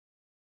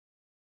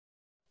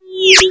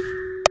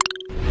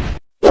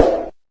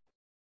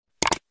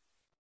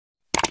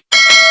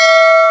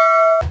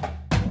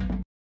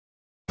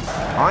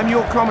I'm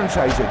your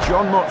commentator,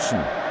 John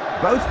Motson.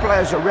 Both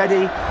players are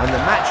ready and the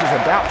match is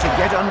about to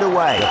get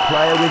underway. The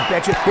player with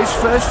better... His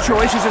first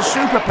choice is a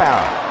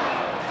superpower.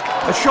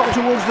 A shot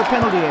towards the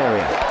penalty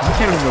area.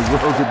 Where in the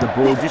world did the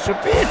ball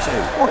disappear to?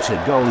 What a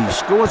goal he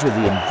scores with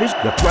the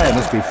invisible... The player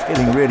must be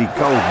feeling really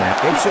cold now.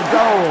 It's a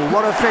goal.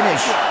 What a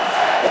finish.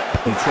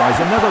 He tries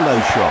another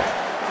low shot.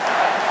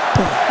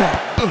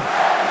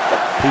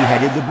 He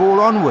headed the ball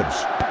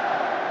onwards.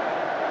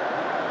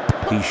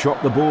 He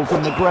shot the ball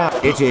from the ground.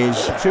 It is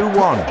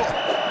 2-1.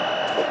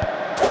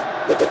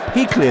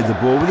 He cleared the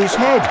ball with his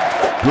head.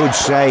 Good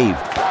save.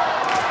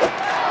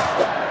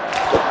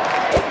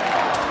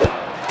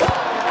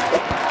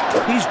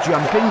 He's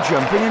jumping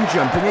and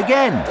jumping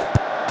again.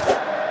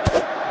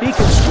 He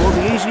can score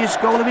the easiest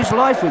goal of his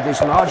life with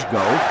this large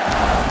goal.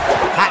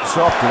 Hats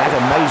off to that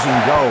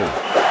amazing goal.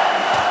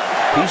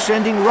 He's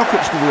sending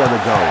rockets to the other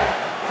goal.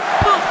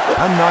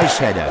 A nice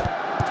header.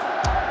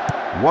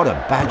 What a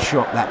bad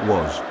shot that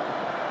was.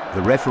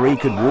 The referee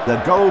could walk.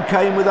 The goal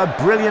came with a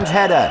brilliant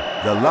header.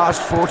 The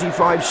last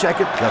 45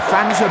 seconds, the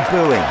fans are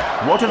booing.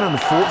 What an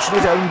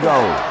unfortunate own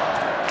goal.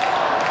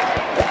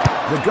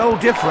 The goal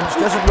difference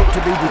doesn't look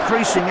to be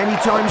decreasing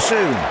anytime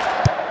soon.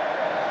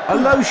 A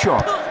low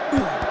shot.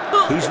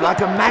 He's like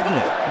a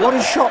magnet. What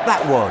a shot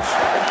that was.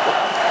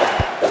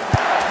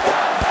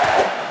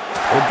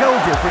 The goal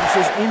difference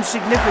is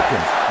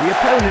insignificant. The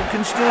opponent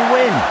can still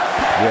win.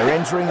 We're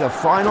entering the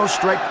final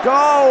stretch.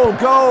 Goal,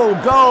 goal,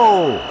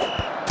 goal.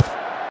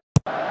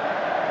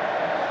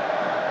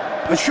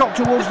 A shot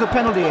towards the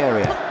penalty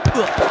area.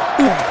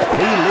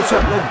 He lit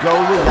up the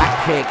goal with that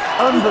kick.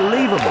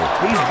 Unbelievable.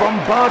 He's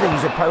bombarding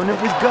his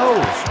opponent with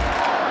goals.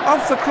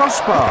 Off the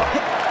crossbar.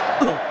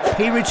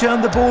 He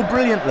returned the ball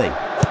brilliantly.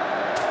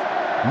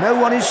 No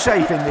one is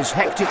safe in this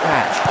hectic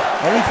match.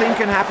 Anything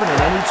can happen at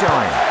any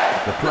time.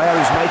 The player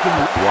is making...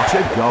 What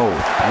a goal.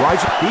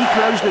 Right, he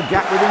closed the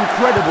gap with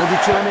incredible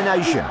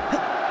determination.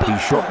 He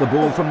shot the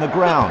ball from the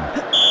ground.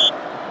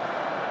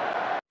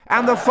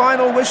 And the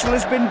final whistle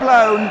has been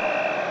blown.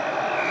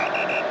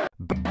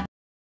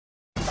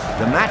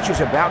 The match is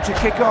about to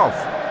kick off,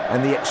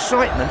 and the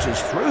excitement is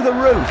through the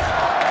roof.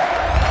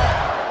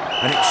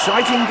 An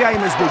exciting game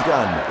has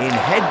begun in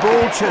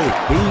headball 2.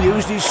 He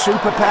used his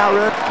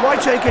superpower. Why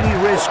take any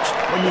risks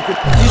when you could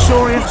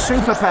disorient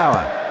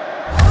superpower?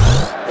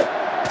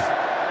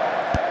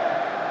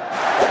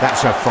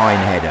 That's a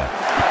fine header.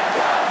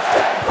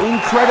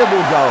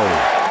 Incredible goal.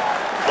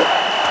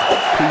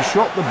 He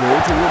shot the ball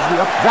towards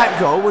the... That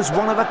goal was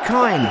one of a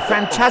kind.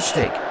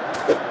 Fantastic.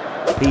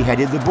 He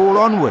headed the ball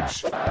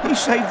onwards. He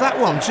saved that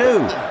one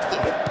too.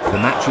 The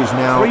match is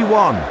now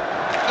 3-1.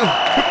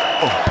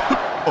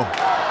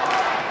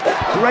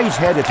 Great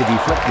header to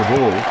deflect the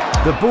ball.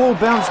 The ball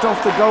bounced off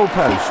the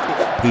goalpost.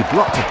 He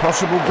blocked a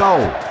possible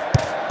goal.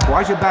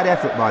 Quite a bad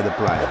effort by the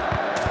player.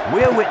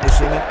 We're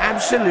witnessing an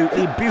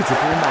absolutely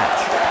beautiful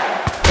match.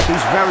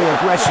 He's very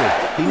aggressive.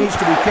 He needs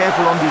to be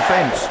careful on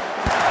defence.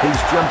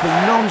 He's jumping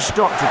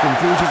non-stop to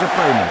confuse his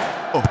opponent.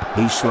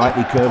 He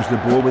slightly curves the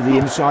ball with the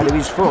inside of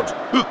his foot.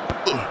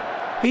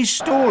 He's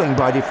stalling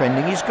by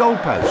defending his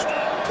goalpost.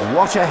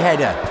 What a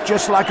header,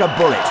 just like a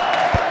bullet.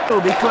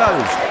 It'll be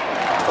closed.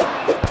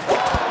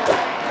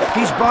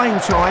 He's buying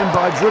time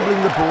by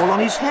dribbling the ball on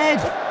his head.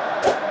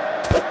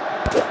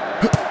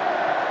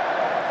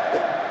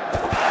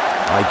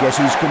 I guess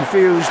he's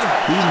confused.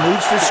 He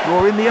needs to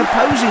score in the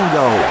opposing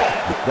goal.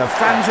 The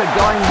fans are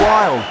going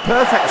wild.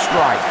 Perfect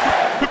strike.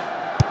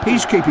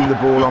 He's keeping the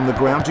ball on the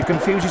ground to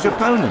confuse his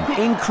opponent.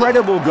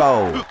 Incredible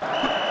goal.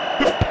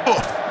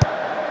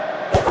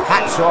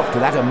 Hats off to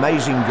that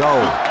amazing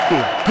goal.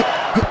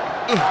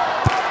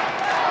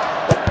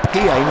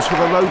 He aims for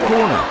the low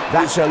corner.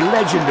 That's a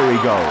legendary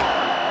goal.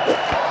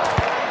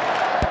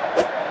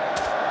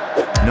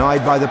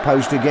 Denied by the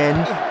post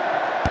again.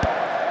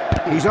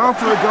 He's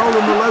after a goal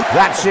in the low...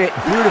 That's it.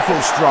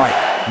 Beautiful strike.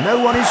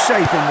 No one is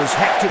safe in this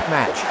hectic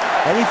match.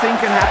 Anything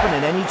can happen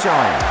at any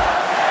time.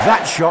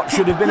 That shot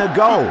should have been a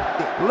goal.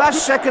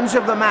 Last seconds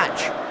of the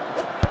match.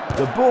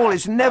 The ball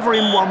is never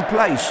in one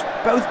place.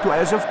 Both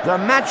players have... The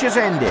match has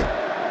ended.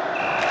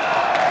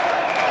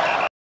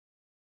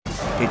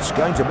 It's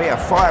going to be a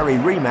fiery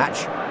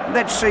rematch.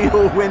 Let's see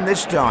who'll win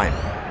this time.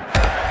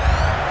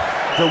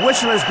 The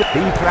whistle has been...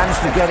 He plans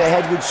to get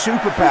ahead with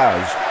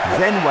superpowers.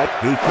 Then wait.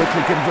 He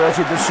quickly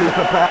converted the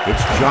superpower.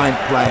 It's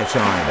giant player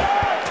time.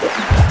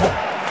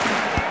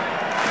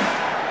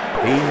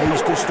 He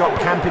needs to stop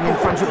camping in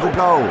front of the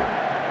goal.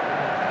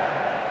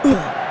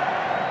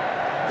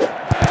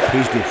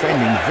 He's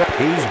defending.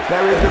 He's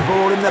buried the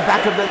ball in the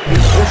back of the...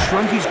 He's just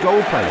shrunk his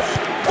goalpost.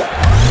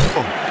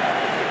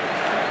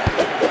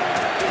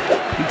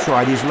 He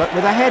tried his luck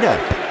with a header.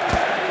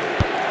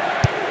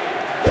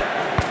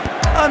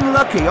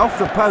 Unlucky off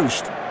the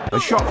post. A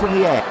shot from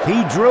the air.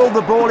 He drilled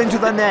the ball into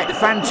the net.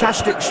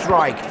 Fantastic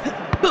strike.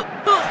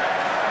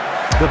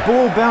 The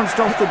ball bounced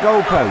off the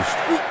goalpost.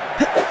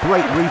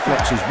 Great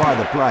reflexes by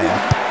the player.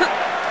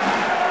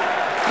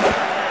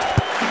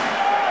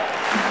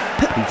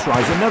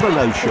 tries another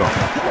low shot.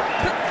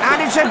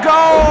 And it's a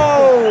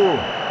goal!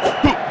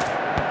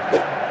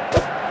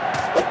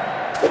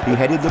 He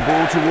headed the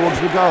ball towards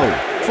the goal.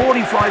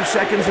 45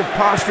 seconds have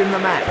passed in the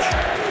match.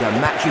 The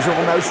match is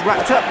almost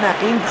wrapped up now.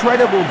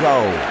 Incredible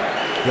goal.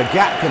 The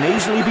gap can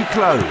easily be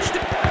closed.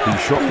 He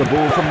shot the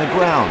ball from the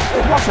ground.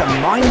 What a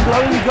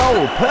mind-blowing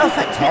goal.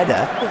 Perfect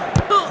header.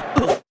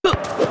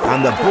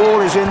 And the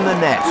ball is in the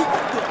net.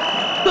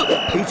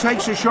 He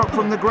takes a shot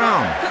from the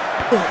ground.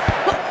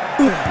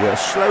 We're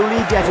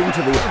slowly getting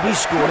to the... He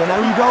scored an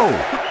own goal.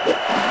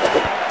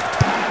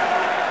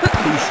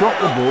 He shot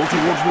the ball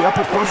towards the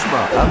upper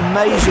crossbar.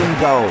 Amazing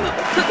goal.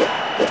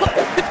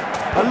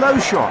 A low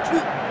shot.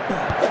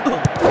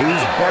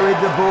 He's buried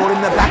the ball in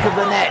the back of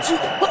the net.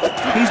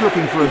 He's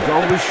looking for a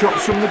goal with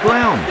shots from the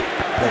ground.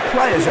 The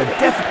players are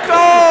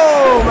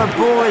goal! The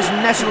ball is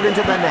nestled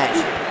into the net.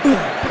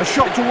 A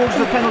shot towards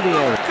the penalty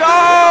area.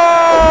 Goal!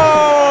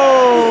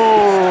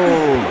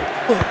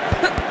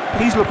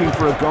 He's looking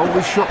for a goal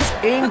with shots.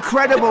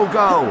 Incredible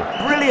goal.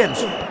 Brilliant.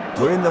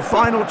 We're in the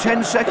final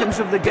 10 seconds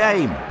of the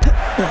game.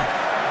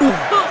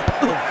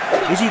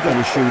 Is he going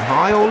to shoot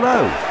high or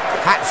low?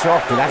 Hats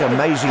off to that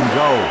amazing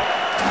goal.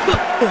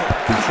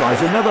 He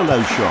tries another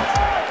low shot.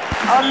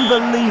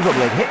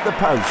 Unbelievable, it hit the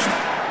post.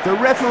 The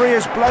referee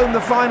has blown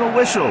the final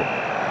whistle.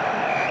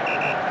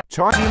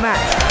 Tidy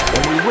match,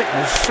 and we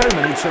witness so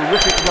many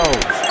terrific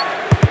goals.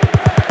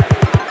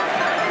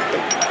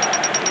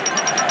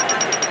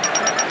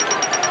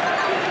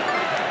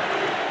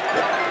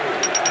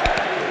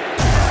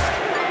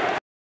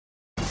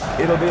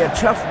 It'll be a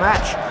tough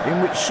match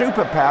in which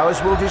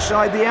superpowers will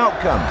decide the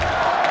outcome.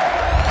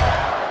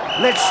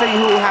 Let's see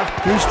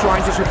who's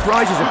trying to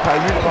surprise his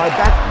opponent by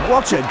back.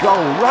 What a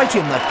goal, right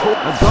in the court.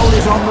 The goal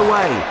is on the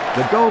way.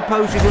 The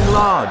goalpost is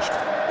enlarged.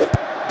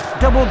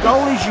 Double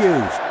goal is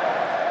used.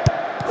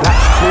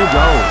 That's 2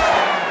 goals.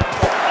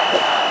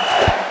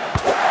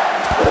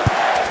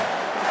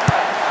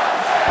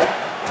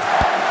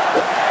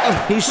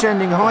 He's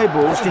sending high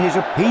balls to his...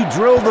 He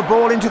drilled the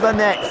ball into the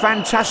net.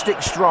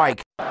 Fantastic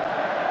strike.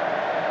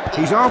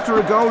 He's after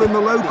a goal in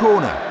the low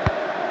corner.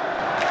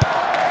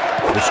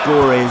 The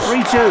score is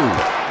 3-2.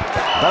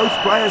 Both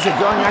players are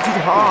going at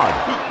it hard.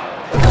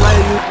 The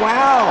player...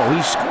 Wow,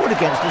 he scored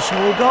against the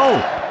small goal.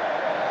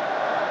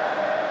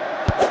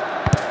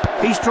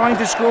 He's trying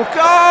to score...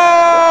 Goal!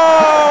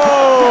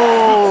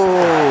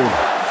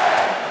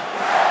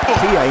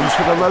 He aims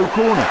for the low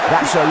corner.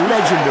 That's a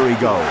legendary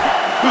goal.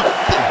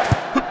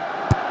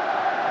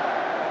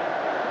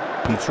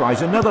 He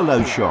tries another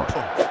low shot.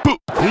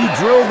 He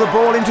drilled the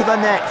ball into the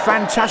net.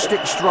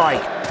 Fantastic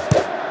strike.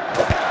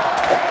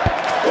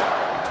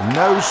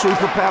 No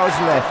superpowers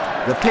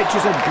left. The pitch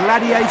is a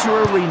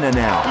gladiator arena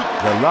now.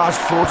 The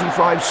last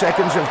 45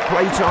 seconds of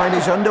playtime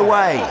is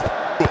underway.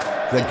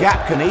 The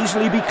gap can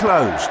easily be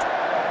closed.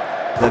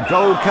 The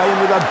goal came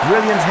with a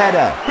brilliant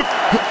header.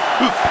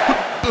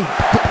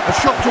 A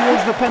shot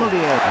towards the penalty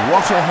area.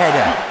 What a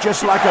header,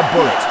 just like a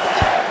bullet.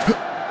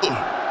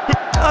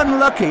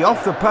 Unlucky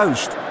off the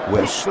post.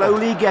 We're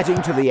slowly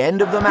getting to the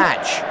end of the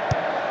match.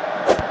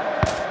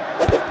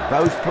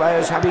 Both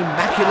players have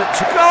immaculate...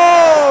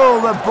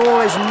 Goal! The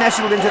ball is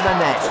nestled into the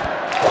net.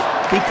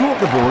 He caught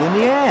the ball in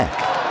the air.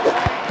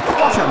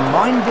 What a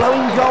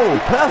mind-blowing goal.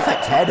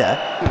 Perfect header.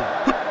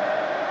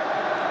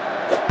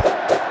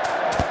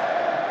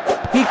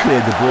 He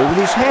cleared the ball with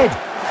his head.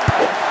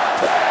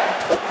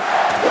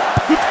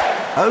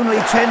 Only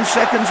 10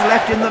 seconds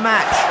left in the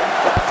match.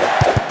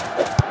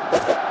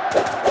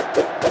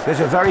 There's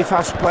a very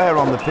fast player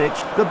on the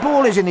pitch. The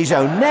ball is in his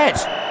own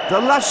net. The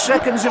last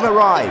seconds have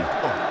arrived.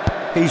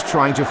 He's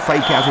trying to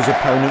fake out his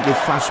opponent with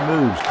fast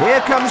moves.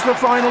 Here comes the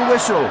final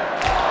whistle.